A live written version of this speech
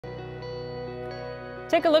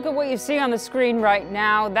Take a look at what you see on the screen right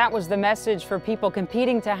now. That was the message for people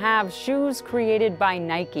competing to have shoes created by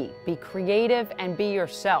Nike. Be creative and be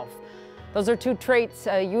yourself. Those are two traits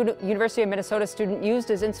a University of Minnesota student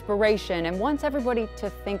used as inspiration and wants everybody to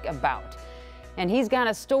think about. And he's got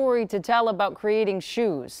a story to tell about creating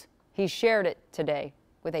shoes. He shared it today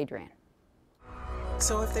with Adrian.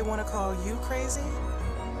 So if they want to call you crazy,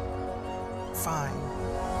 fine.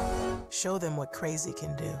 Show them what crazy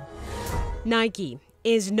can do. Nike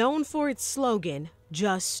is known for its slogan,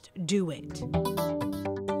 "Just do it."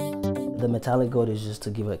 The metallic gold is just to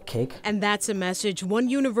give a kick. And that's a message one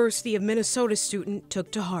University of Minnesota student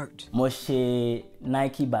took to heart. Moshe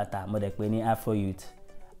Nike bata modekweni Afro Yute.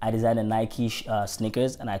 I designed a Nike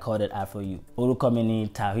sneakers and I called it Afro Yute. Orúkọ mi ni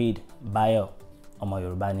Tawhid Bayo, ọmọ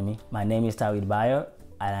Yorùbá ni mí. My name is Tawhid Bayo.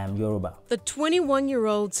 I am Yoruba. The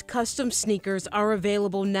 21-year-old's custom sneakers are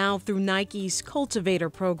available now through Nike's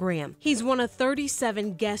Cultivator program. He's one of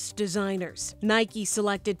 37 guest designers. Nike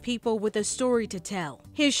selected people with a story to tell.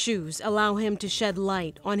 His shoes allow him to shed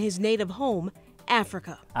light on his native home,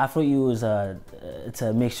 Africa. Afro Yute is it's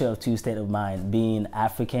a mixture of two states of mind, being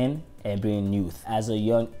African and being youth. As a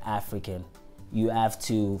young African, you have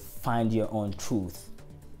to find your own truth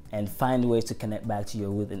and find ways to connect back to your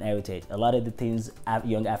root and heritage. A lot of the things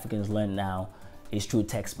young Africans learn now is through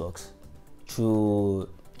textbooks, through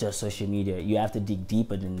just social media. You have to dig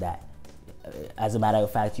deeper than that. As a matter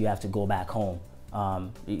of fact, you have to go back home.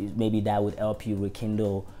 Maybe that would help you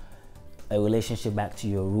rekindle a relationship back to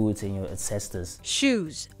your roots and your ancestors.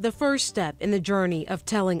 Shoes, the first step in the journey of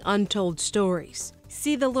telling untold stories.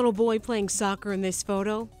 See the little boy playing soccer in this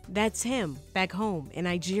photo? That's him back home in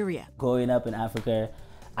Nigeria. Growing up in Africa,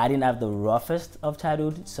 I didn't have the roughest of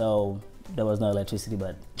childhood, so there was no electricity,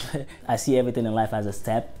 but I see everything in life as a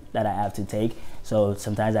step that I have to take. So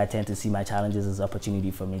sometimes I tend to see my challenges as opportunity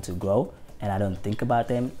for me to grow, and I don't think about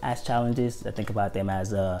them as challenges. I think about them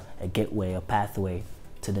as a gateway, a pathway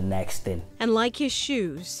to the next thing. And like his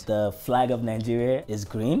shoes, the flag of Nigeria is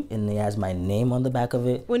green, and it has my name on the back of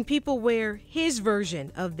it. When people wear his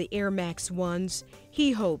version of the Air Max 1s,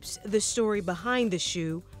 he hopes the story behind the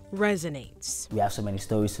shoe resonates. We have so many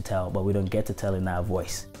stories to tell, but we don't get to tell in our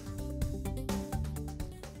voice.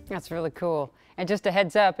 That's really cool. And just a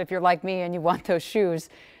heads up, if you're like me and you want those shoes,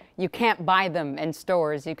 you can't buy them in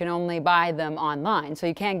stores. You can only buy them online. So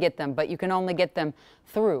you can get them, but you can only get them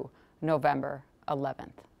through November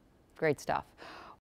 11th. Great stuff.